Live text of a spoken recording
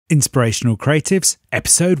Inspirational Creatives,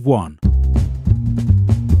 Episode 1.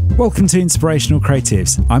 Welcome to Inspirational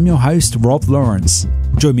Creatives. I'm your host, Rob Lawrence.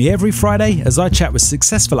 Join me every Friday as I chat with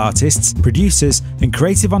successful artists, producers, and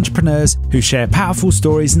creative entrepreneurs who share powerful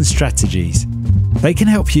stories and strategies. They can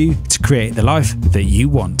help you to create the life that you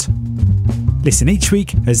want. Listen each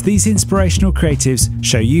week as these inspirational creatives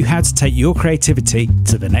show you how to take your creativity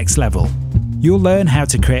to the next level. You'll learn how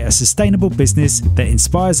to create a sustainable business that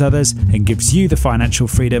inspires others and gives you the financial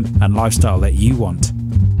freedom and lifestyle that you want.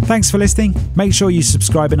 Thanks for listening. Make sure you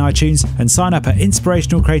subscribe in iTunes and sign up at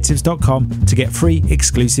inspirationalcreatives.com to get free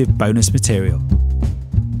exclusive bonus material.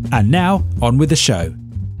 And now, on with the show.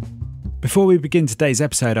 Before we begin today's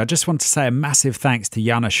episode, I just want to say a massive thanks to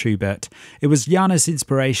Jana Schubert. It was Jana's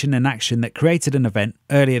inspiration and action that created an event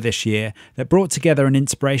earlier this year that brought together an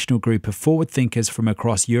inspirational group of forward thinkers from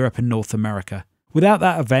across Europe and North America. Without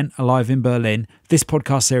that event, alive in Berlin, this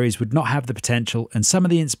podcast series would not have the potential and some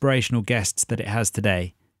of the inspirational guests that it has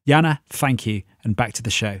today. Jana, thank you, and back to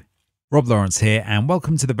the show. Rob Lawrence here, and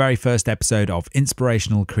welcome to the very first episode of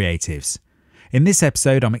Inspirational Creatives. In this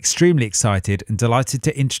episode, I'm extremely excited and delighted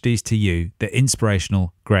to introduce to you the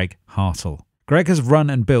inspirational Greg Hartle. Greg has run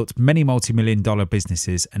and built many multi-million dollar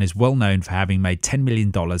businesses and is well known for having made $10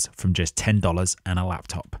 million from just $10 and a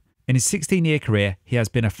laptop. In his 16-year career, he has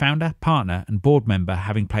been a founder, partner, and board member,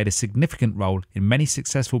 having played a significant role in many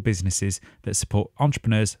successful businesses that support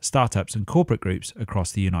entrepreneurs, startups, and corporate groups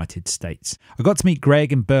across the United States. I got to meet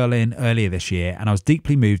Greg in Berlin earlier this year, and I was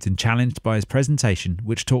deeply moved and challenged by his presentation,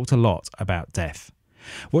 which talked a lot about death.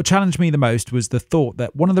 What challenged me the most was the thought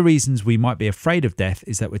that one of the reasons we might be afraid of death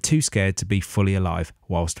is that we're too scared to be fully alive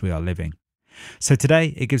whilst we are living. So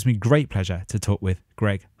today, it gives me great pleasure to talk with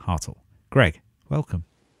Greg Hartle. Greg, welcome.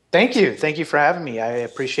 Thank you. Thank you for having me. I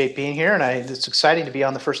appreciate being here, and it's exciting to be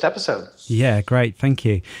on the first episode. Yeah, great. Thank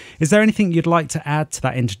you. Is there anything you'd like to add to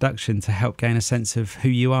that introduction to help gain a sense of who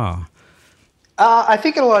you are? I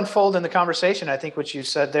think it'll unfold in the conversation. I think what you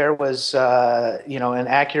said there was, an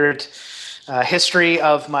accurate history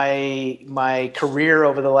of my career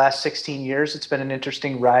over the last 16 years. It's been an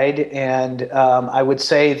interesting ride, and I would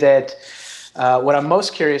say that what I'm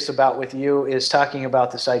most curious about with you is talking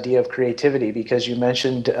about this idea of creativity, because you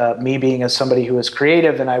mentioned me being as somebody who is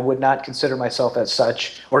creative, and I would not consider myself as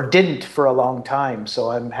such, or didn't for a long time.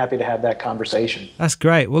 So I'm happy to have that conversation. That's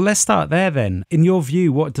great. Well, let's start there then. In your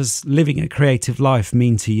view, what does living a creative life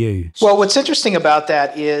mean to you? Well, what's interesting about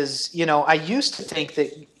that is, I used to think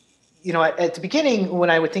that, at the beginning, when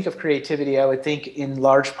I would think of creativity, I would think in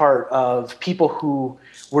large part of people who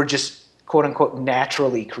were just quote unquote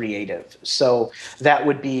naturally creative. So that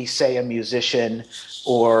would be, say, a musician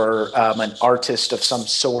or an artist of some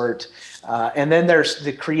sort. And then there's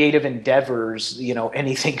the creative endeavors,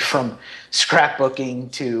 anything from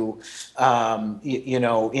scrapbooking to,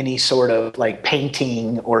 any sort of like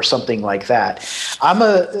painting or something like that. I'm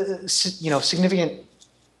a, significant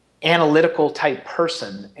analytical type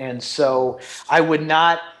person. And so I would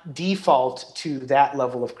not default to that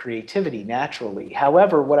level of creativity naturally.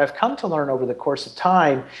 However, what I've come to learn over the course of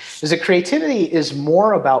time is that creativity is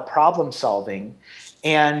more about problem solving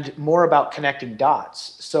and more about connecting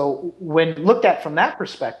dots. So when looked at from that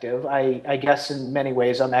perspective, I guess in many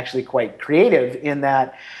ways I'm actually quite creative in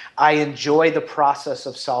that I enjoy the process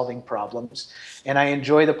of solving problems, and I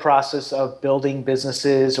enjoy the process of building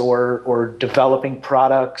businesses or developing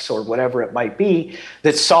products or whatever it might be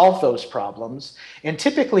that solve those problems. And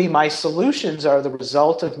typically my solutions are the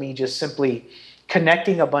result of me just simply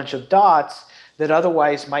connecting a bunch of dots that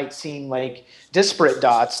otherwise might seem like disparate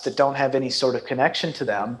dots that don't have any sort of connection to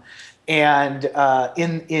them. And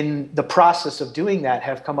in the process of doing that,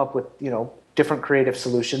 have come up with, different creative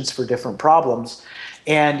solutions for different problems.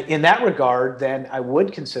 And in that regard, then I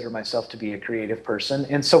would consider myself to be a creative person.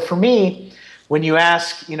 And so for me, when you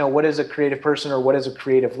ask, what is a creative person or what is a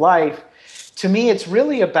creative life, to me, it's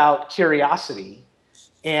really about curiosity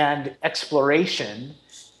and exploration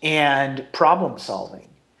and problem solving.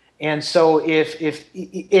 And so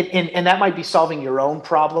and that might be solving your own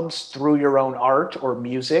problems through your own art or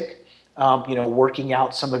music, working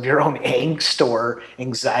out some of your own angst or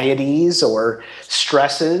anxieties or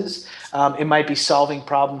stresses. It might be solving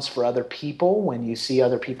problems for other people when you see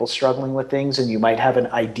other people struggling with things and you might have an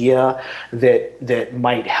idea that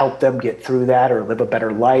might help them get through that or live a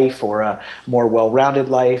better life or a more well-rounded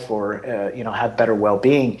life or, have better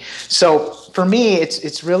well-being. So for me,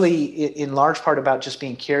 it's really in large part about just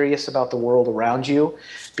being curious about the world around you,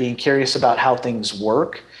 being curious about how things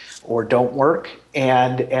work or don't work,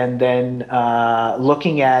 and then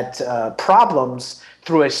looking at problems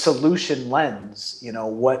through a solution lens.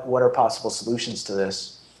 What are possible solutions to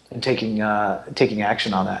this? and taking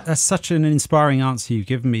action on that. That's such an inspiring answer you've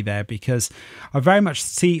given me there, because I very much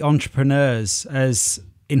see entrepreneurs as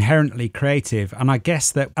inherently creative. And I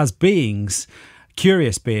guess that as beings,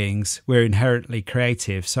 curious beings, we're inherently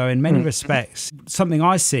creative. So in many respects, something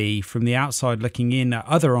I see from the outside looking in at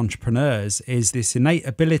other entrepreneurs is this innate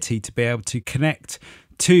ability to be able to connect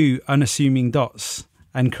two unassuming dots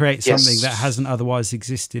and create something that hasn't otherwise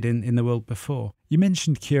existed in the world before. You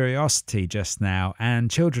mentioned curiosity just now,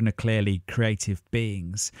 and children are clearly creative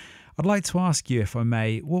beings. I'd like to ask you, if I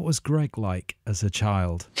may, what was Greg like as a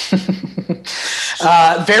child?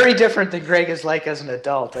 Very different than Greg is like as an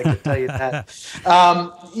adult, I can tell you that.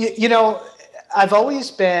 You know, I've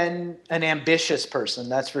always been an ambitious person,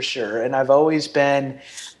 that's for sure. And I've always been,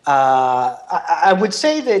 I would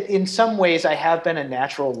say that in some ways I have been a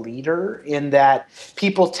natural leader, in that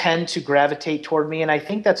people tend to gravitate toward me. And I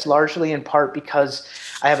think that's largely in part because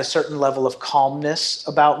I have a certain level of calmness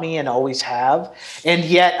about me and always have. And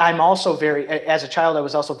yet I'm also as a child, I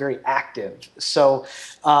was also very active. So,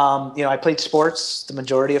 you know, I played sports the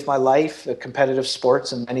majority of my life, competitive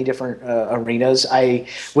sports in many different arenas. I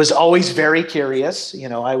was always very curious. You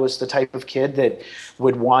know, I was the type of kid that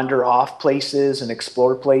would wander off places and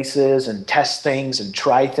explore places and test things and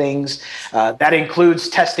try things. That includes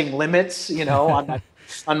testing limits, you know,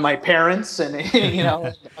 on my parents and, you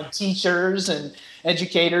know, on teachers and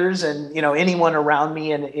educators and, you know, anyone around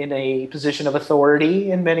me in a position of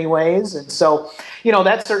authority in many ways. And so, you know,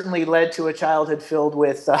 that certainly led to a childhood filled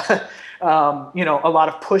with, you know, a lot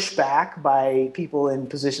of pushback by people in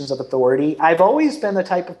positions of authority. I've always been the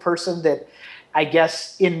type of person that, I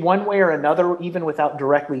guess, in one way or another, even without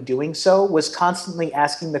directly doing so, was constantly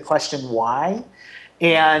asking the question, why?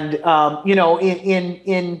 And, you know,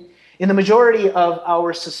 in the majority of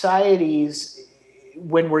our societies,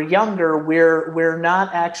 when we're younger, we're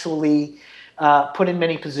not actually put in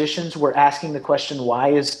many positions where asking the question why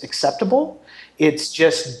is acceptable. It's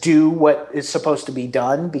just do what is supposed to be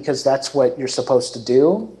done because that's what you're supposed to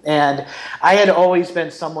do. And I had always been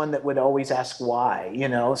someone that would always ask why, you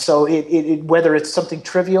know. So whether it's something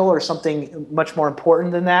trivial or something much more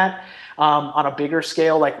important than that, on a bigger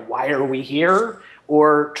scale, like why are we here?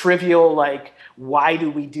 Or trivial, like why do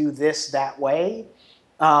we do this that way?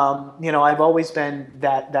 You know, I've always been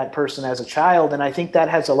that person as a child, and I think that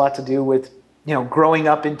has a lot to do with, you know, growing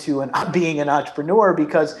up into being an entrepreneur,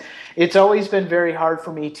 because it's always been very hard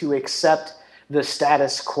for me to accept the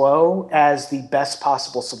status quo as the best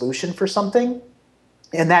possible solution for something,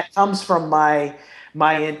 and that comes from my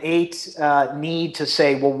innate need to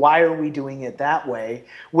say, well, why are we doing it that way?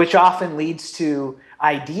 Which often leads to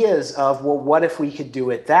ideas of, well, what if we could do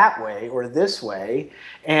it that way or this way?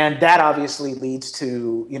 And that obviously leads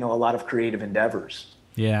to, you know, a lot of creative endeavors.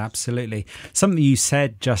 Yeah, absolutely. Something you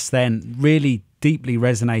said just then really deeply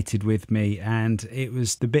resonated with me, and it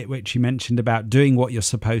was the bit which you mentioned about doing what you're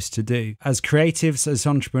supposed to do. As creatives, as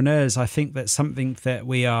entrepreneurs, I think that something that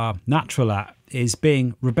we are natural at is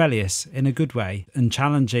being rebellious in a good way and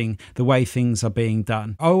challenging the way things are being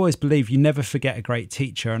done. I always believe you never forget a great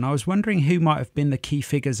teacher, and I was wondering who might have been the key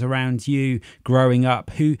figures around you growing up.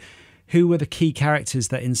 Who were the key characters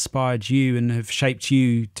that inspired you and have shaped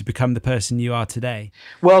you to become the person you are today?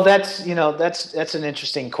 Well, that's an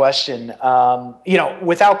interesting question. You know,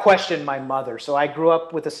 without question, my mother. So I grew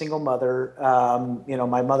up with a single mother. You know,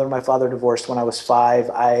 my mother and my father divorced when I was 5.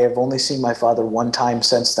 I have only seen my father one time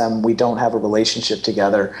since then. We don't have a relationship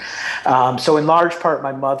together. So in large part,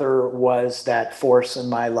 my mother was that force in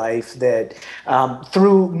my life that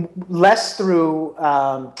through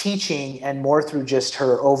teaching and more through just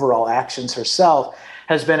her overall actions herself,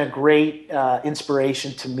 has been a great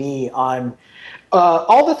inspiration to me on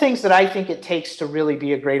all the things that I think it takes to really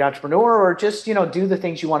be a great entrepreneur, or just, you know, do the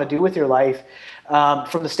things you want to do with your life,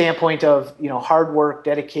 from the standpoint of, you know, hard work,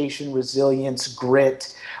 dedication, resilience,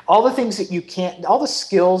 grit, all the things that all the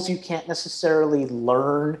skills you can't necessarily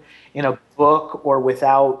learn in a book or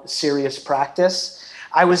without serious practice.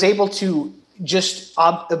 I was able to just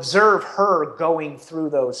observe her going through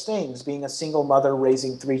those things, being a single mother,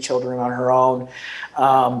 raising 3 children on her own,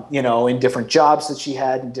 you know, in different jobs that she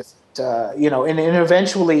had, in different, you know, and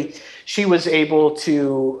eventually she was able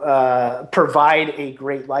to provide a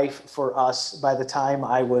great life for us by the time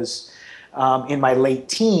I was in my late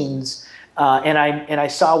teens. And I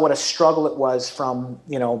saw what a struggle it was from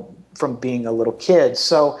being a little kid.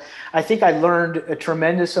 So I think I learned a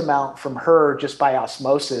tremendous amount from her just by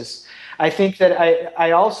osmosis. I think that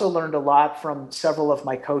I also learned a lot from several of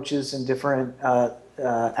my coaches in different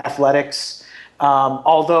athletics,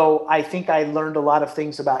 although I think I learned a lot of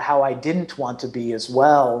things about how I didn't want to be as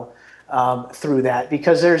well through that,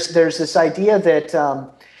 because there's this idea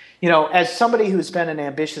that as somebody who's been an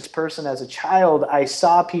ambitious person as a child, I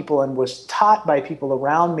saw people and was taught by people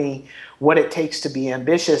around me what it takes to be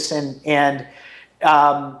ambitious, and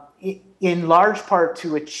in large part,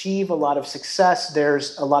 to achieve a lot of success,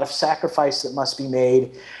 there's a lot of sacrifice that must be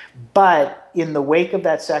made. But in the wake of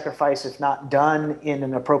that sacrifice, if not done in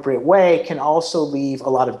an appropriate way, can also leave a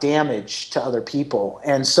lot of damage to other people.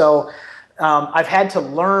 And so I've had to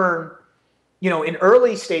learn, in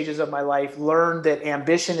early stages of my life, learn that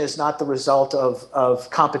ambition is not the result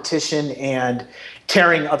of competition and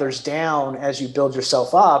tearing others down as you build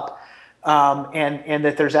yourself up. And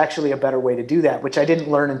that there's actually a better way to do that, which I didn't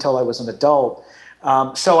learn until I was an adult.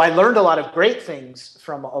 So I learned a lot of great things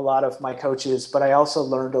from a lot of my coaches, but I also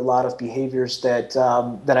learned a lot of behaviors that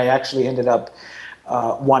I actually ended up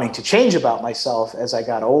wanting to change about myself as I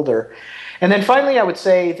got older. And then finally, I would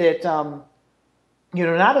say that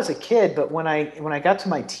not as a kid, but when I got to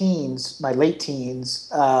my teens, my late teens,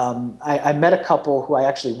 I met a couple who I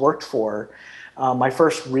actually worked for, my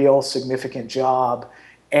first real significant job.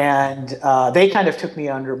 And they kind of took me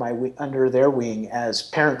under their wing as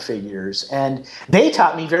parent figures, and they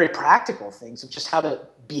taught me very practical things of just how to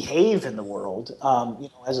behave in the world,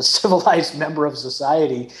 as a civilized member of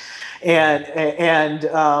society, and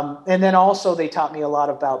then also they taught me a lot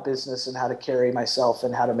about business and how to carry myself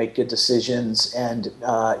and how to make good decisions and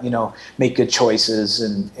make good choices,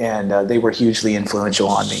 and they were hugely influential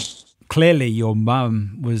on me. Clearly, your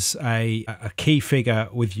mum was a key figure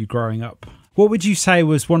with you growing up. What would you say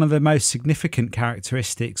was one of the most significant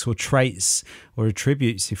characteristics or traits or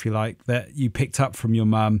attributes, if you like, that you picked up from your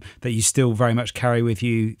mum that you still very much carry with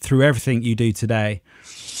you through everything you do today?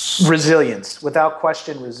 Resilience, without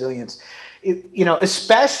question, resilience.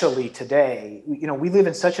 Especially today, we live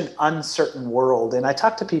in such an uncertain world. And I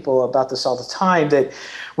talk to people about this all the time, that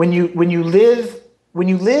when you live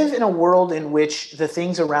in a world in which the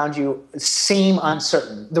things around you seem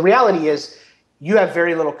uncertain, the reality is you have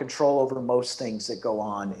very little control over most things that go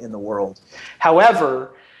on in the world.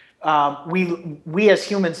 However, we as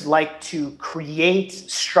humans like to create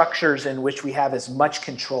structures in which we have as much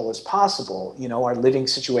control as possible. Our living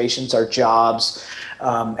situations, our jobs,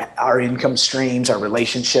 our income streams, our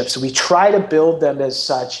relationships. We try to build them as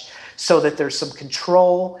such so that there's some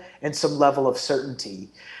control and some level of certainty.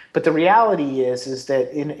 But the reality is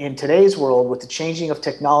that in today's world, with the changing of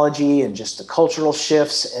technology and just the cultural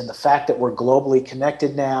shifts and the fact that we're globally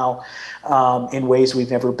connected now in ways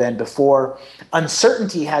we've never been before,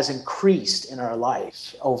 uncertainty has increased in our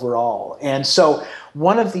life overall. And so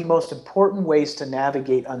one of the most important ways to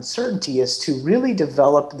navigate uncertainty is to really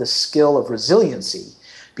develop the skill of resiliency.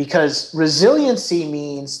 Because resiliency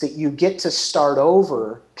means that you get to start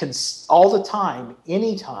over all the time,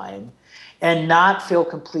 anytime, and not feel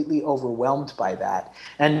completely overwhelmed by that,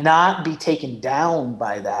 and not be taken down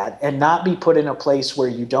by that, and not be put in a place where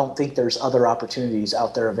you don't think there's other opportunities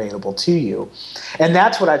out there available to you. And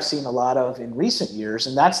that's what I've seen a lot of in recent years,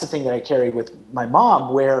 and that's the thing that I carry with my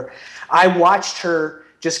mom, where I watched her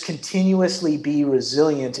just continuously be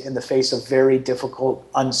resilient in the face of very difficult,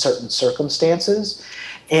 uncertain circumstances.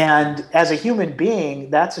 And as a human being,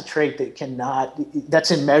 that's a trait that's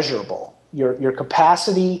immeasurable. Your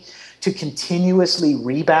capacity to continuously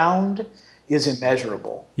rebound is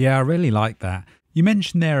immeasurable. Yeah, I really like that. You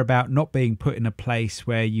mentioned there about not being put in a place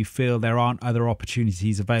where you feel there aren't other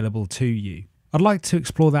opportunities available to you. I'd like to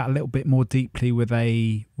explore that a little bit more deeply with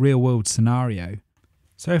a real-world scenario.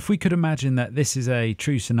 So if we could imagine that this is a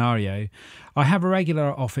true scenario, I have a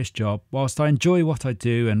regular office job. Whilst I enjoy what I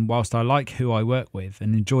do and whilst I like who I work with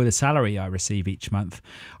and enjoy the salary I receive each month,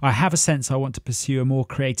 I have a sense I want to pursue a more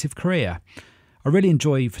creative career. I really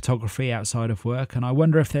enjoy photography outside of work, and I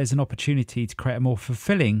wonder if there's an opportunity to create a more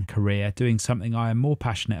fulfilling career doing something I am more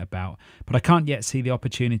passionate about, but I can't yet see the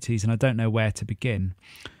opportunities and I don't know where to begin.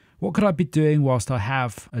 What could I be doing whilst I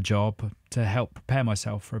have a job to help prepare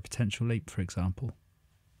myself for a potential leap, for example?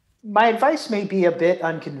 My advice may be a bit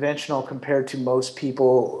unconventional compared to most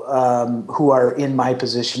people who are in my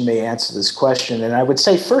position may answer this question. And I would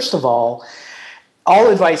say, first of all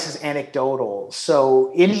advice is anecdotal.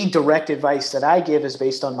 So any direct advice that I give is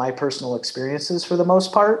based on my personal experiences for the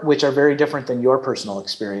most part, which are very different than your personal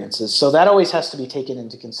experiences. So that always has to be taken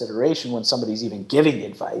into consideration when somebody's even giving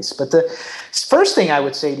advice. But the first thing I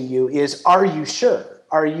would say to you is, are you sure?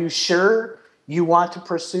 Are you sure you want to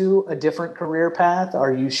pursue a different career path?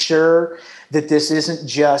 Are you sure that this isn't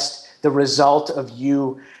just the result of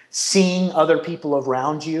you seeing other people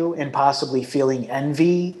around you and possibly feeling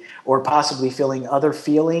envy or possibly feeling other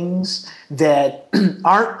feelings that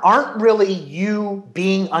aren't really you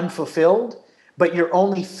being unfulfilled, but you're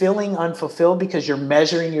only feeling unfulfilled because you're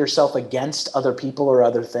measuring yourself against other people or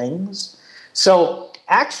other things. So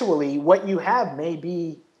actually, what you have may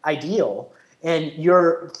be ideal, and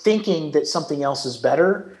you're thinking that something else is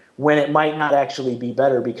better when it might not actually be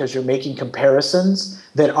better because you're making comparisons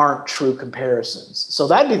that aren't true comparisons. So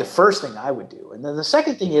that'd be the first thing I would do. And then the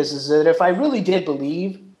second thing is that if I really did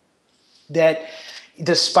believe that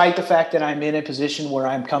despite the fact that I'm in a position where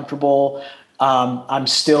I'm comfortable, I'm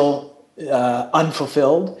still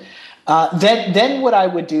unfulfilled, then what I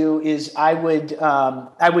would do is I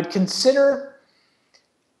would consider.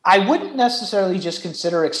 I wouldn't necessarily just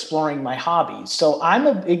consider exploring my hobbies. So I'm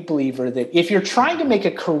a big believer that if you're trying to make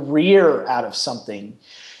a career out of something,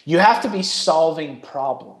 you have to be solving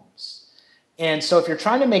problems. And so if you're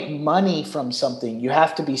trying to make money from something, you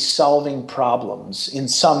have to be solving problems in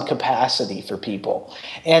some capacity for people.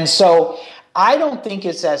 And so I don't think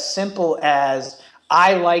it's as simple as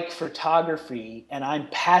I like photography and I'm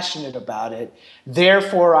passionate about it,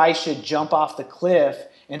 therefore I should jump off the cliff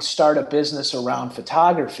and start a business around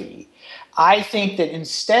photography. I think that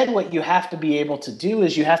instead what you have to be able to do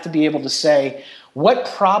is you have to be able to say, what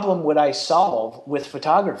problem would I solve with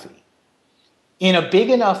photography in a big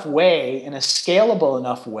enough way, in a scalable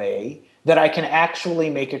enough way that I can actually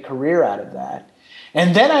make a career out of that?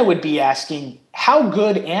 And then I would be asking, how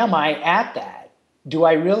good am I at that? Do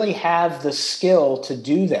I really have the skill to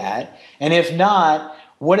do that? And if not,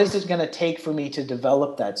 what is it going to take for me to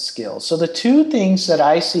develop that skill? So the two things that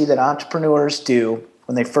I see that entrepreneurs do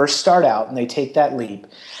when they first start out and they take that leap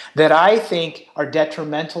that I think are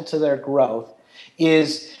detrimental to their growth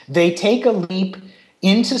is they take a leap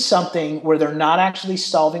into something where they're not actually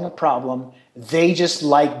solving a problem. They just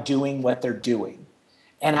like doing what they're doing.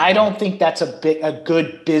 And I don't think that's a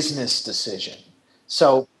good business decision.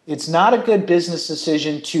 So it's not a good business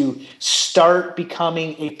decision to start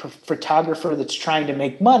becoming a photographer that's trying to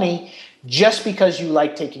make money just because you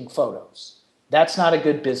like taking photos. That's not a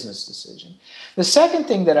good business decision. The second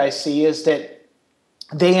thing that I see is that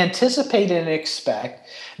they anticipate and expect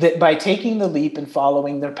that by taking the leap and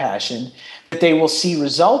following their passion, that they will see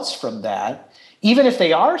results from that, even if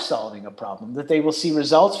they are solving a problem, that they will see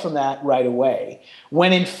results from that right away.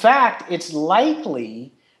 When in fact, it's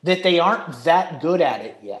likely that they aren't that good at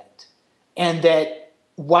it yet. And that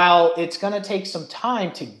while it's going to take some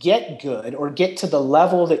time to get good or get to the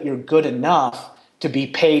level that you're good enough to be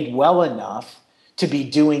paid well enough to be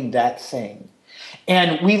doing that thing.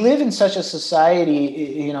 And we live in such a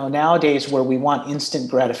society, nowadays where we want instant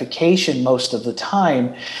gratification most of the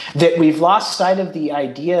time, that we've lost sight of the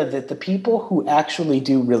idea that the people who actually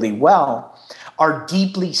do really well are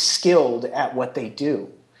deeply skilled at what they do.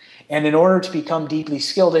 And in order to become deeply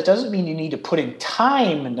skilled, it doesn't mean you need to put in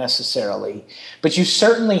time necessarily, but you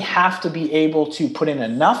certainly have to be able to put in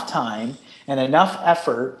enough time and enough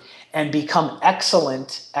effort and become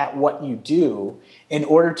excellent at what you do in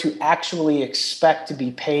order to actually expect to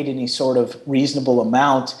be paid any sort of reasonable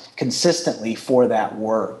amount consistently for that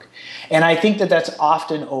work. And I think that that's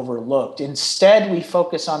often overlooked. Instead, we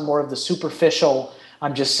focus on more of the superficial,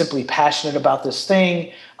 I'm just simply passionate about this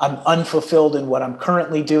thing, I'm unfulfilled in what I'm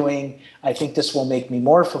currently doing, I think this will make me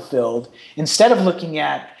more fulfilled, instead of looking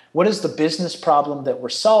at what is the business problem that we're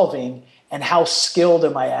solving and how skilled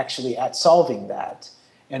am I actually at solving that?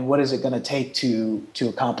 And what is it going to take to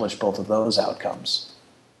accomplish both of those outcomes?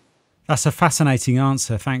 That's a fascinating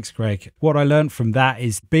answer. Thanks, Greg. What I learned from that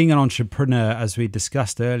is being an entrepreneur, as we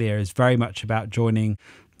discussed earlier, is very much about joining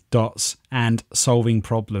dots and solving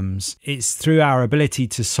problems. It's through our ability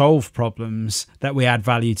to solve problems that we add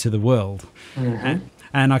value to the world. Mm-hmm.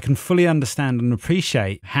 And I can fully understand and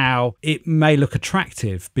appreciate how it may look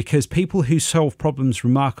attractive, because people who solve problems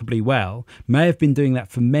remarkably well may have been doing that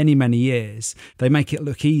for many, many years. They make it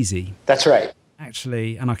look easy. That's right.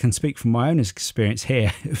 Actually, and I can speak from my own experience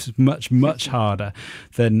here, it was much, much harder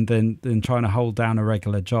than trying to hold down a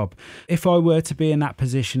regular job. If I were to be in that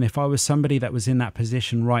position, if I was somebody that was in that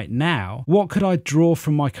position right now, what could I draw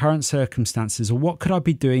from my current circumstances, or what could I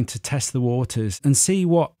be doing to test the waters and see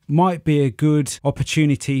what might be a good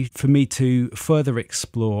opportunity for me to further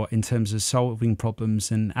explore in terms of solving problems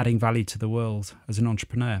and adding value to the world as an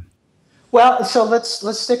entrepreneur? Well, so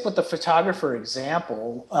let's stick with the photographer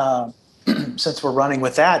example. Since we're running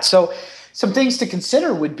with that. So some things to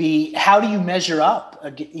consider would be, how do you measure up,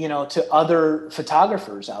 to other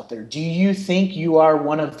photographers out there? Do you think you are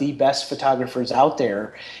one of the best photographers out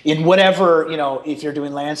there in whatever, if you're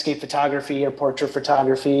doing landscape photography or portrait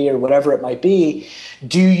photography or whatever it might be,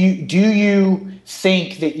 do you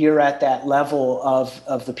think that you're at that level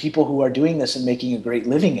of the people who are doing this and making a great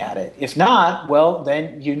living at it? If not, well,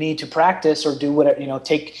 then you need to practice or do whatever,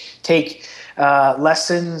 take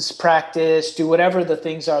lessons, practice, do whatever the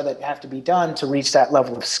things are that have to be done to reach that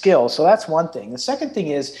level of skill. So that's one thing. The second thing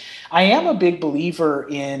is I am a big believer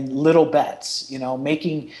in little bets,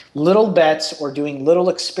 making little bets or doing little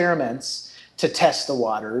experiments to test the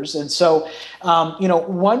waters. And so,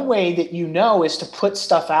 one way that is to put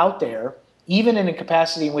stuff out there, even in a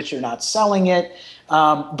capacity in which you're not selling it,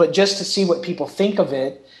 but just to see what people think of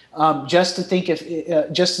it, just to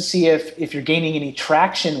see if you're gaining any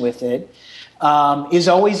traction with it, is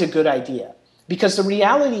always a good idea. Because the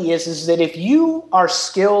reality is that if you are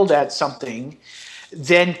skilled at something,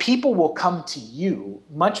 then people will come to you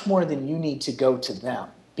much more than you need to go to them,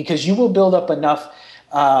 because you will build up enough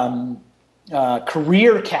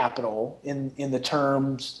career capital in the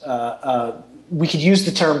terms, we could use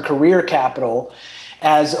the term career capital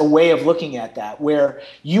as a way of looking at that, where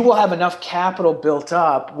you will have enough capital built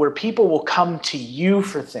up where people will come to you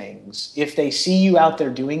for things if they see you out there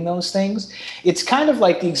doing those things. It's kind of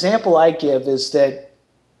like the example I give is that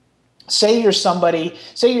say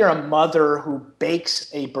you're a mother who bakes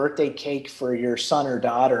a birthday cake for your son or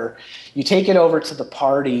daughter. You take it over to the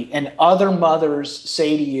party and other mothers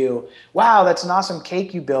say to you, wow, that's an awesome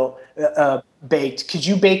cake you baked. Could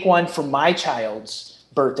you bake one for my child's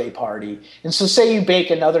birthday party? And so say you bake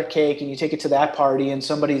another cake and you take it to that party and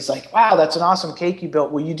somebody's like, wow, that's an awesome cake you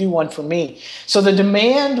built. Will you do one for me? So the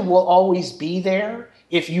demand will always be there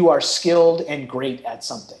if you are skilled and great at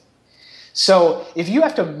something. So if you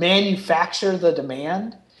have to manufacture the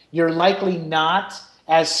demand, you're likely not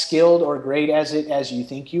as skilled or great as you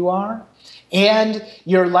think you are. And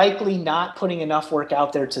you're likely not putting enough work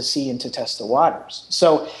out there to see and to test the waters.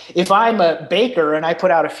 So if I'm a baker and I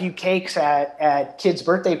put out a few cakes at kids'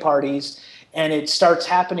 birthday parties and it starts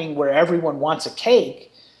happening where everyone wants a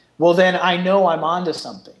cake, well, then I know I'm onto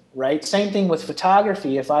something, right? Same thing with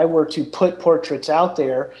photography. If I were to put portraits out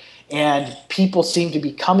there and people seem to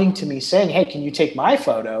be coming to me saying, hey, can you take my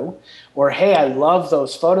photo? Or, hey, I love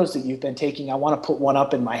those photos that you've been taking. I want to put one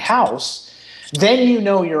up in my house. Then you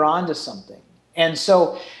know you're onto something. And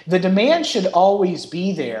so the demand should always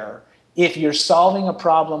be there if you're solving a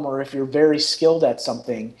problem or if you're very skilled at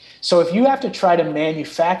something. So if you have to try to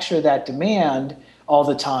manufacture that demand all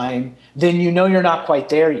the time, then you know you're not quite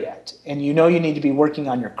there yet. And you know you need to be working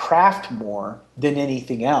on your craft more than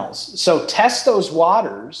anything else. So test those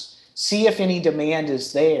waters, see if any demand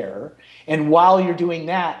is there. And while you're doing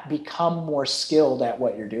that, become more skilled at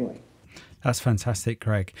what you're doing. That's fantastic,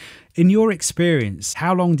 Greg. In your experience,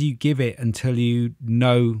 how long do you give it until you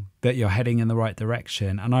know that you're heading in the right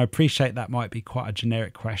direction? And I appreciate that might be quite a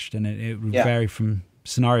generic question and it would vary from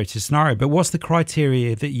scenario to scenario. But what's the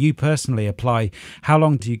criteria that you personally apply? How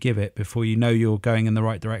long do you give it before you know you're going in the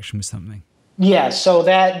right direction with something? Yeah, so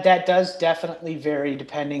that does definitely vary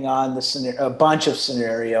depending on a bunch of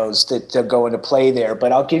scenarios that go into play there.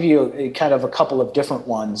 But I'll give you kind of a couple of different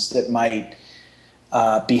ones that might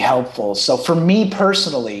be helpful. So for me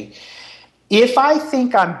personally, if I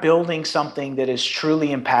think I'm building something that is truly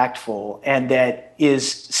impactful and that is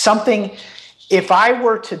something, if I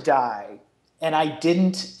were to die and I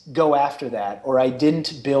didn't go after that or I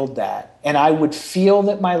didn't build that and I would feel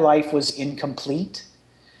that my life was incomplete,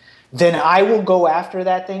 then I will go after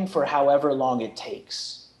that thing for however long it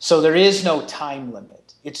takes. So there is no time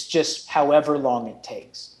limit. It's just however long it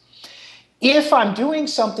takes. If I'm doing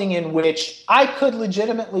something in which I could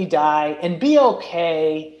legitimately die and be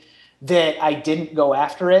okay that I didn't go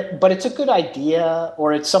after it, but it's a good idea,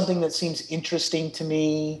 or it's something that seems interesting to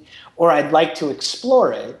me, or I'd like to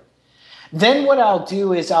explore it, then what I'll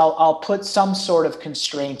do is I'll put some sort of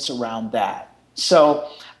constraints around that. So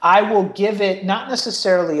I will give it not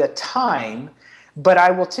necessarily a time, but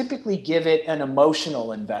I will typically give it an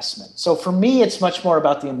emotional investment. So for me, it's much more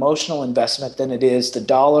about the emotional investment than it is the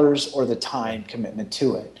dollars or the time commitment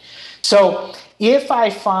to it. So if I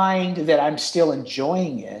find that I'm still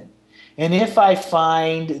enjoying it, and if I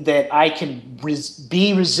find that I can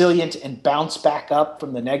be resilient and bounce back up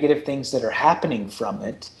from the negative things that are happening from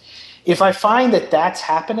it, if I find that that's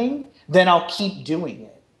happening, then I'll keep doing it.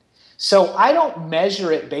 So I don't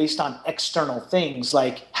measure it based on external things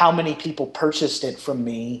like how many people purchased it from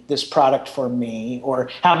me, this product from me, or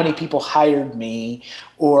how many people hired me,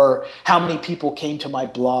 or how many people came to my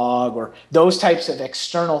blog, or those types of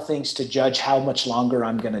external things to judge how much longer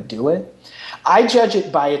I'm going to do it. I judge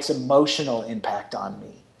it by its emotional impact on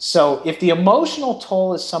me. So if the emotional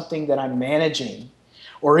toll is something that I'm managing,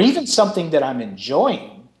 or even something that I'm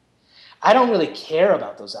enjoying, I don't really care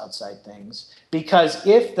about those outside things, because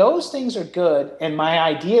if those things are good and my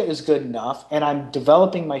idea is good enough and I'm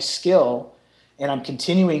developing my skill and I'm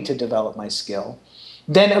continuing to develop my skill,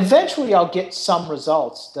 then eventually I'll get some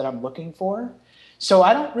results that I'm looking for. So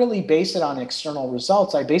I don't really base it on external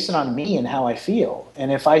results. I base it on me and how I feel.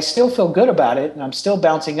 And if I still feel good about it and I'm still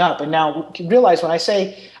bouncing up, and now realize when I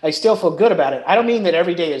say I still feel good about it, I don't mean that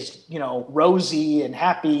every day is, rosy and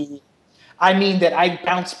happy. I mean that I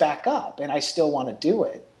bounce back up and I still want to do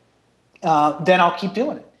it. Then I'll keep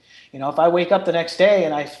doing it. If I wake up the next day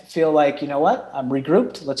and I feel like, I'm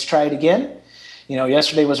regrouped, let's try it again.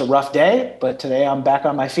 Yesterday was a rough day, but today I'm back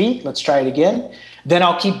on my feet, let's try it again. Then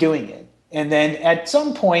I'll keep doing it. And then at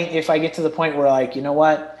some point, if I get to the point where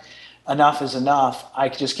enough is enough, I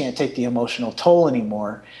just can't take the emotional toll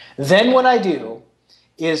anymore. Then what I do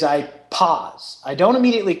is I pause. I don't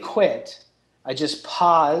immediately quit. I just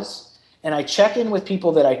pause and I check in with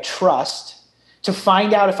people that I trust to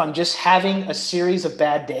find out if I'm just having a series of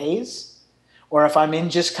bad days or if I'm in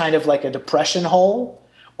just kind of like a depression hole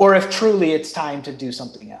or if truly it's time to do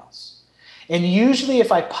something else. And usually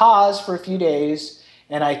if I pause for a few days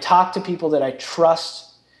and I talk to people that I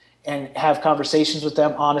trust and have conversations with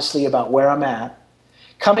them honestly about where I'm at,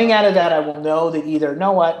 coming out of that, I will know that either,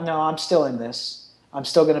 no, I'm still in this. I'm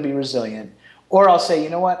still going to be resilient. Or I'll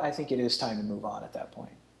say, I think it is time to move on at that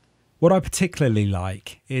point. What I particularly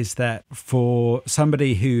like is that for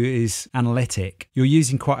somebody who is analytic, you're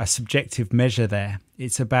using quite a subjective measure there.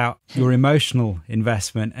 It's about your emotional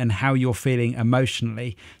investment and how you're feeling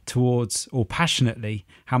emotionally towards, or passionately,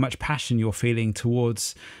 how much passion you're feeling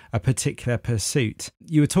towards a particular pursuit.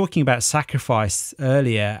 You were talking about sacrifice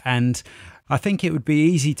earlier, and I think it would be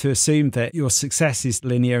easy to assume that your success is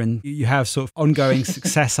linear and you have sort of ongoing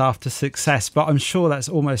success after success, but I'm sure that's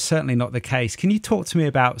almost certainly not the case. Can you talk to me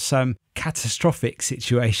about some catastrophic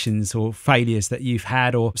situations or failures that you've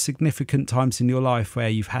had or significant times in your life where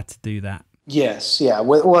you've had to do that? Yes, yeah,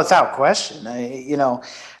 without question.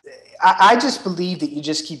 I just believe that you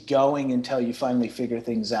just keep going until you finally figure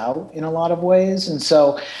things out in a lot of ways. And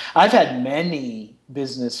so I've had many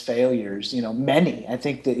business failures, many. I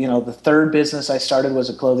think that, the third business I started was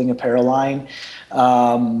a clothing apparel line.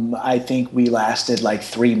 I think we lasted like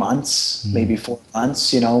 3 months, maybe 4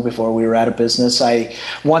 months, before we were out of business. I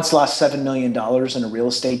once lost $7 million in a real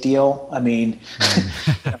estate deal. I mean,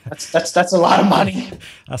 that's a lot of money.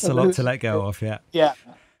 That's a lot to let go of, yeah. Yeah.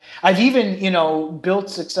 I've even, built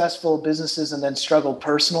successful businesses and then struggled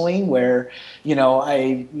personally where,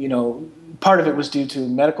 part of it was due to a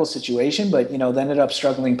medical situation, but, then ended up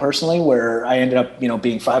struggling personally where I ended up,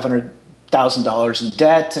 being $500,000 in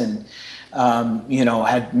debt and,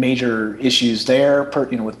 had major issues there,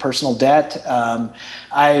 with personal debt.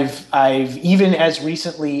 I've even as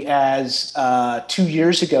recently as 2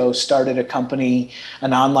 years ago started a company,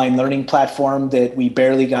 an online learning platform that we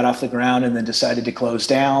barely got off the ground and then decided to close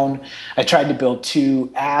down. I tried to build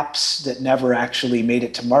 2 apps that never actually made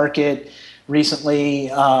it to market recently.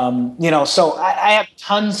 So I have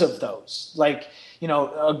tons of those, like,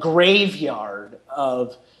 a graveyard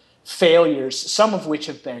of failures, some of which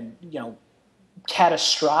have been,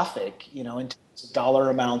 catastrophic, in terms of dollar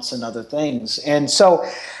amounts and other things. And so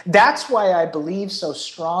that's why I believe so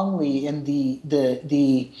strongly in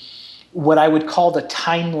the what I would call the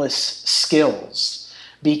timeless skills,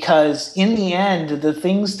 because in the end, the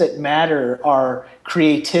things that matter are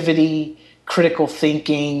creativity, critical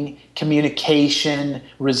thinking, communication,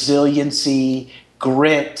 resiliency,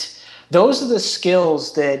 grit. Those are the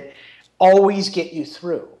skills that always get you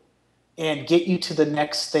through and get you to the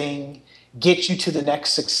next thing, get you to the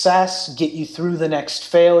next success, get you through the next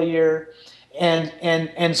failure.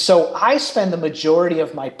 And so I spend the majority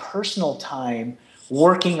of my personal time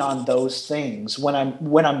working on those things when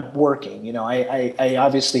I'm working. I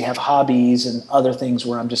obviously have hobbies and other things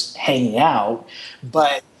where I'm just hanging out,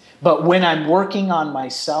 but when I'm working on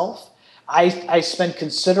myself, I spend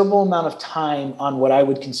considerable amount of time on what I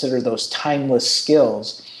would consider those timeless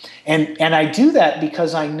skills. And I do that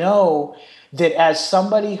because I know that as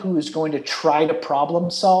somebody who is going to try to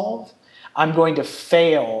problem solve, I'm going to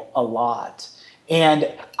fail a lot.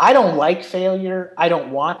 And I don't like failure. I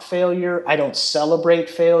don't want failure. I don't celebrate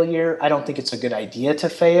failure. I don't think it's a good idea to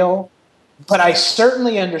fail. But I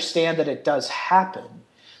certainly understand that it does happen.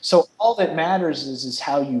 So all that matters is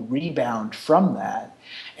how you rebound from that.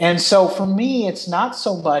 And so for me, it's not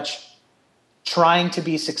so much trying to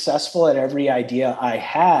be successful at every idea I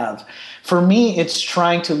have. For me, it's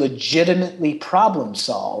trying to legitimately problem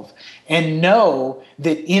solve and know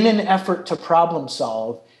that in an effort to problem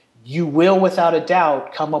solve, you will without a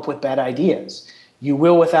doubt come up with bad ideas. You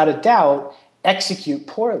will without a doubt execute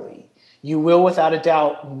poorly. You will without a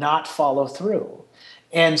doubt not follow through.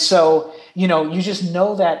 And so, you just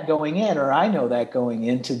know that going in, or I know that going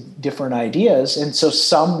into different ideas. And so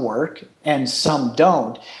some work and some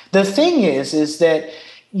don't. The thing is that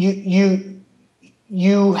you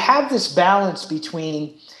have this balance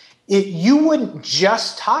between it. You wouldn't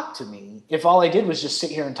just talk to me if all I did was just sit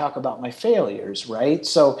here and talk about my failures, right?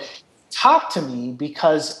 So talk to me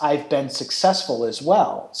because I've been successful as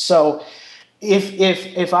well. So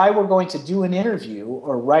if I were going to do an interview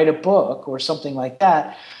or write a book or something like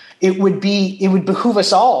that, it would behoove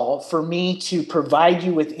us all for me to provide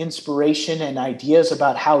you with inspiration and ideas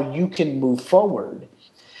about how you can move forward.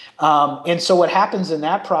 And so what happens in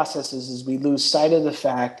that process is we lose sight of the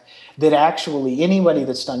fact that actually anybody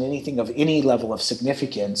that's done anything of any level of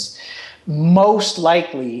significance most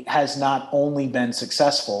likely has not only been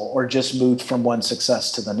successful or just moved from one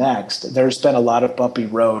success to the next. There's been a lot of bumpy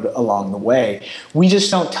road along the way. We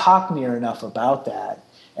just don't talk near enough about that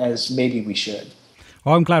as maybe we should.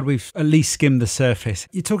 Well, I'm glad we've at least skimmed the surface.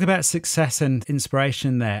 You talk about success and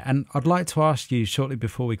inspiration there, and I'd like to ask you shortly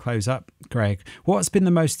before we close up, Greg, what's been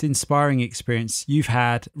the most inspiring experience you've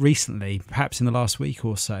had recently, perhaps in the last week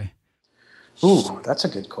or so? Ooh, that's a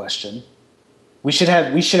good question. We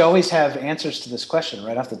should always have answers to this question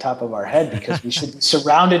right off the top of our head, because we should be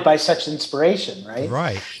surrounded by such inspiration, right?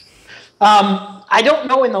 Right. I don't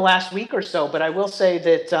know in the last week or so, but I will say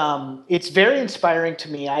that it's very inspiring to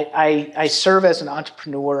me. I serve as an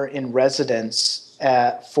entrepreneur in residence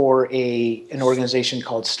for an organization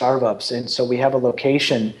called Starbucks. And so we have a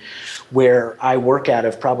location where I work out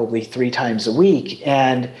of probably 3 times a week.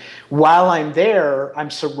 And while I'm there,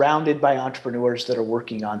 I'm surrounded by entrepreneurs that are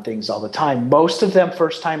working on things all the time. Most of them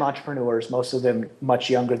first-time entrepreneurs, most of them much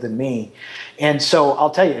younger than me. And so I'll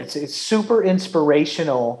tell you, it's super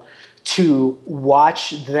inspirational to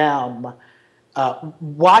watch them,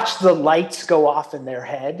 watch the lights go off in their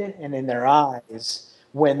head and in their eyes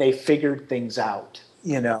when they figured things out,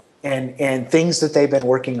 and things that they've been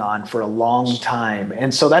working on for a long time.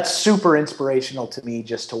 And so that's super inspirational to me,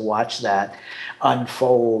 just to watch that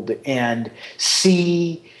unfold and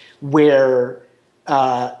see where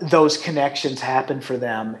those connections happen for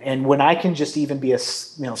them. And when I can just even be a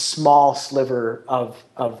small sliver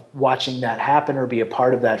of watching that happen or be a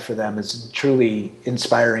part of that for them is truly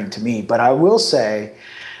inspiring to me. But I will say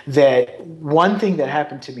that one thing that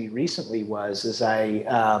happened to me recently was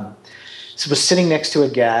I was sitting next to a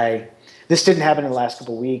guy. This didn't happen in the last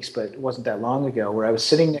couple of weeks, but it wasn't that long ago, where I was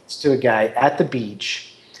sitting next to a guy at the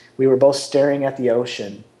beach. We were both staring at the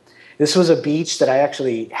ocean. This was a beach that I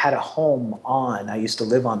actually had a home on. I used to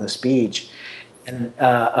live on this beach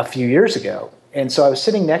a few years ago. And so I was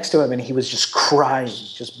sitting next to him, and he was just crying,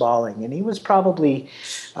 just bawling. And he was probably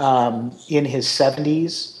in his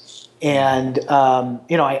 70s. And,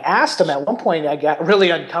 I asked him at one point, I got really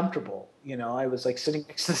uncomfortable. I was like sitting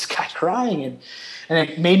next to this guy crying, and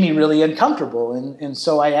it made me really uncomfortable. And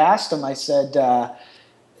so I asked him, I said,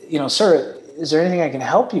 sir, is there anything I can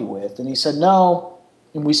help you with? And he said, no.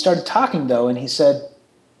 And we started talking, though, and he said,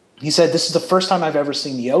 this is the first time I've ever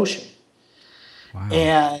seen the ocean. Wow.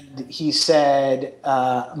 And he said,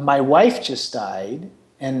 my wife just died,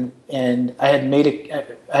 and I had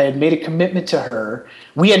made a commitment to her.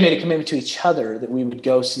 We had made a commitment to each other that we would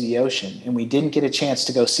go see the ocean, and we didn't get a chance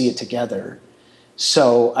to go see it together.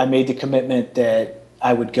 So I made the commitment that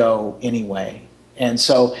I would go anyway. And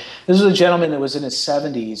so this was a gentleman that was in his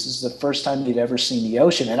 70s. This is the first time he'd ever seen the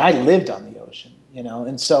ocean, and I lived on the ocean.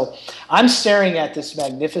 And so I'm staring at this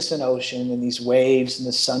magnificent ocean and these waves and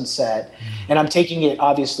the sunset, and I'm taking it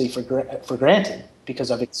obviously for granted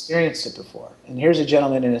because I've experienced it before. And here's a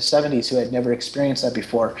gentleman in his 70s who had never experienced that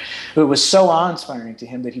before, who was so awe-inspiring to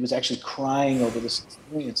him that he was actually crying over this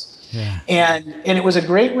experience. Yeah. And it was a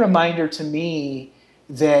great reminder to me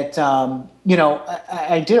that,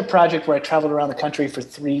 I did a project where I traveled around the country for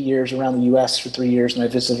 3 years, around the U.S. for 3 years, and I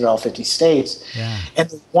visited all 50 states. Yeah. And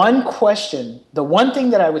the one thing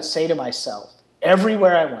that I would say to myself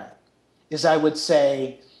everywhere I went is I would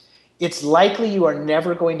say, it's likely you are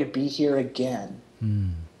never going to be here again.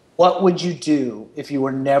 What would you do if you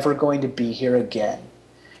were never going to be here again?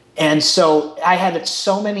 And so I had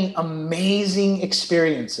so many amazing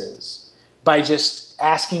experiences by just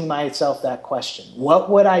asking myself that question.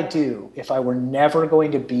 What would I do if I were never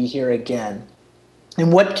going to be here again?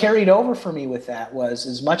 And what carried over for me with that was,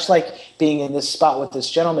 as much like being in this spot with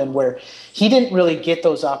this gentleman where he didn't really get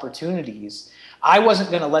those opportunities, I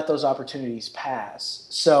wasn't going to let those opportunities pass.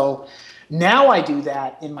 So now I do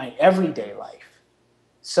that in my everyday life.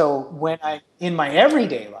 So when I'm in my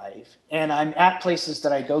everyday life and I'm at places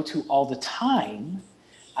that I go to all the time,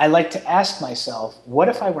 I like to ask myself, what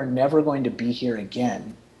if I were never going to be here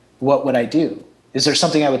again? What would I do? Is there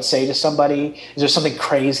something I would say to somebody? Is there something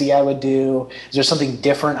crazy I would do? Is there something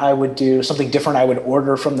different I would do? Something different I would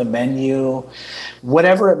order from the menu?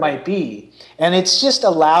 Whatever it might be. And it's just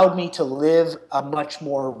allowed me to live a much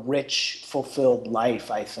more rich, fulfilled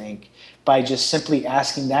life, I think, by just simply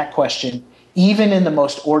asking that question, even in the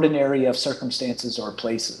most ordinary of circumstances or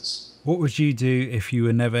places. What would you do if you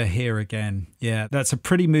were never here again? Yeah, that's a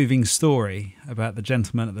pretty moving story about the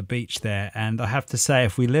gentleman at the beach there. And I have to say,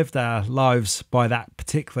 if we lived our lives by that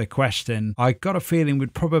particular question, I got a feeling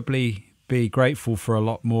we'd probably be grateful for a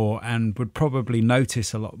lot more and would probably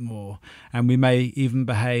notice a lot more. And we may even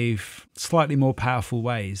behave slightly more powerful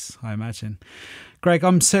ways, I imagine. Greg,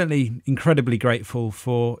 I'm certainly incredibly grateful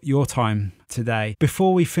for your time today.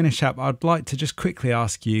 Before we finish up, I'd like to just quickly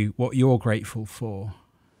ask you what you're grateful for.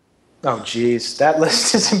 Oh, geez, that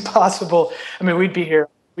list is impossible. I mean, we'd be here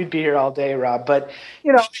all day, Rob. But,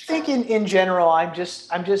 I think in general, I'm just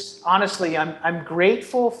honestly, I'm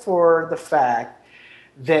grateful for the fact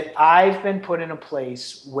that I've been put in a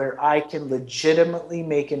place where I can legitimately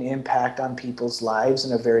make an impact on people's lives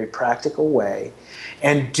in a very practical way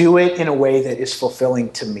and do it in a way that is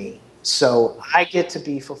fulfilling to me. So I get to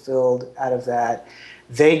be fulfilled out of that.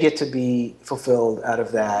 They get to be fulfilled out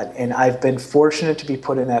of that. And I've been fortunate to be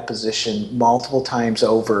put in that position multiple times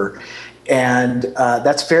over. And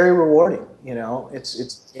that's very rewarding.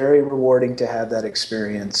 It's very rewarding to have that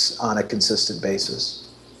experience on a consistent basis.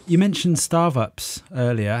 You mentioned Startups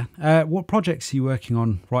earlier. What projects are you working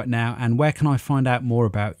on right now, and where can I find out more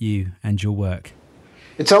about you and your work?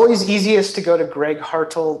 It's always easiest to go to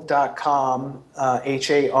greghartle.com,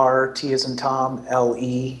 H-A-R-T as in Tom,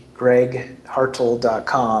 L-E,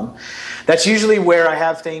 greghartle.com. That's usually where I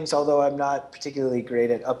have things, although I'm not particularly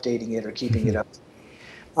great at updating it or keeping it up.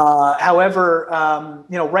 However,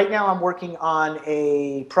 right now I'm working on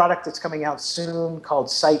a product that's coming out soon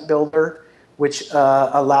called Site Builder, which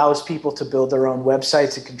allows people to build their own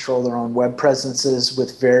websites and control their own web presences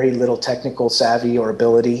with very little technical savvy or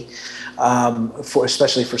ability,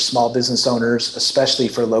 especially for small business owners, especially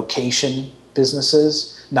for location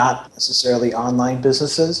businesses, not necessarily online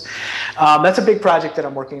businesses. That's a big project that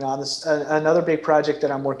I'm working on. Another big project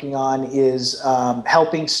that I'm working on is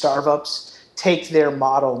helping startups take their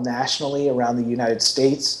model nationally around the United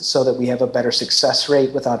States so that we have a better success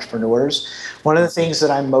rate with entrepreneurs. One of the things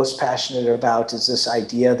that I'm most passionate about is this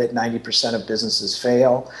idea that 90% of businesses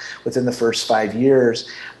fail within the first 5 years.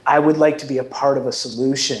 I would like to be a part of a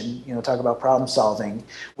solution, talk about problem solving,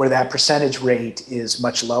 where that percentage rate is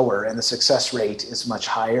much lower and the success rate is much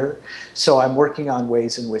higher. So I'm working on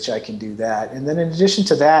ways in which I can do that. And then in addition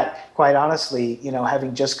to that, quite honestly,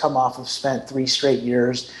 having just come off of spent 3 straight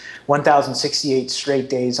years, 1,068 straight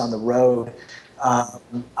days on the road,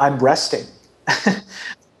 I'm resting.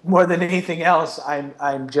 More than anything else,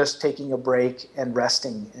 I'm just taking a break and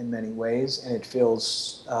resting in many ways, and it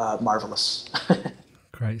feels marvelous.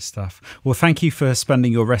 Great stuff. Well, thank you for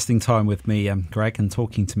spending your resting time with me, Greg, and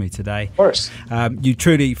talking to me today. Of course. You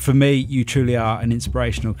truly are an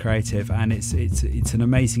inspirational creative, and it's an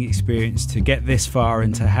amazing experience to get this far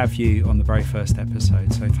and to have you on the very first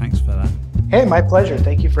episode. So thanks for that. Hey, my pleasure.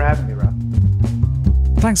 Thank you for having me, Rob.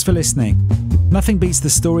 Thanks for listening. Nothing beats the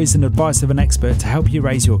stories and advice of an expert to help you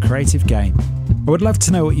raise your creative game. I would love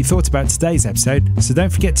to know what you thought about today's episode, so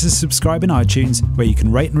don't forget to subscribe in iTunes, where you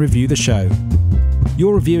can rate and review the show.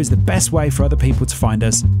 Your review is the best way for other people to find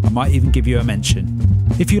us. I might even give you a mention.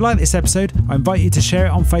 If you like this episode, I invite you to share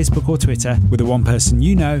it on Facebook or Twitter with the one person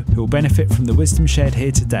you know who will benefit from the wisdom shared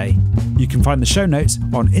here today. You can find the show notes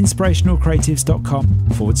on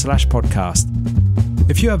inspirationalcreatives.com/podcast.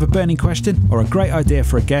 If you have a burning question or a great idea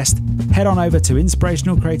for a guest, head on over to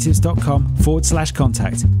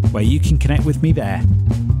inspirationalcreatives.com/contact, where you can connect with me there.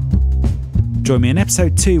 Join me in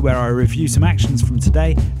episode 2, where I review some actions from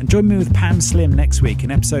today, and join me with Pam Slim next week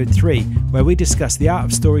in episode 3, where we discuss the art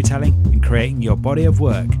of storytelling and creating your body of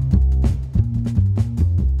work.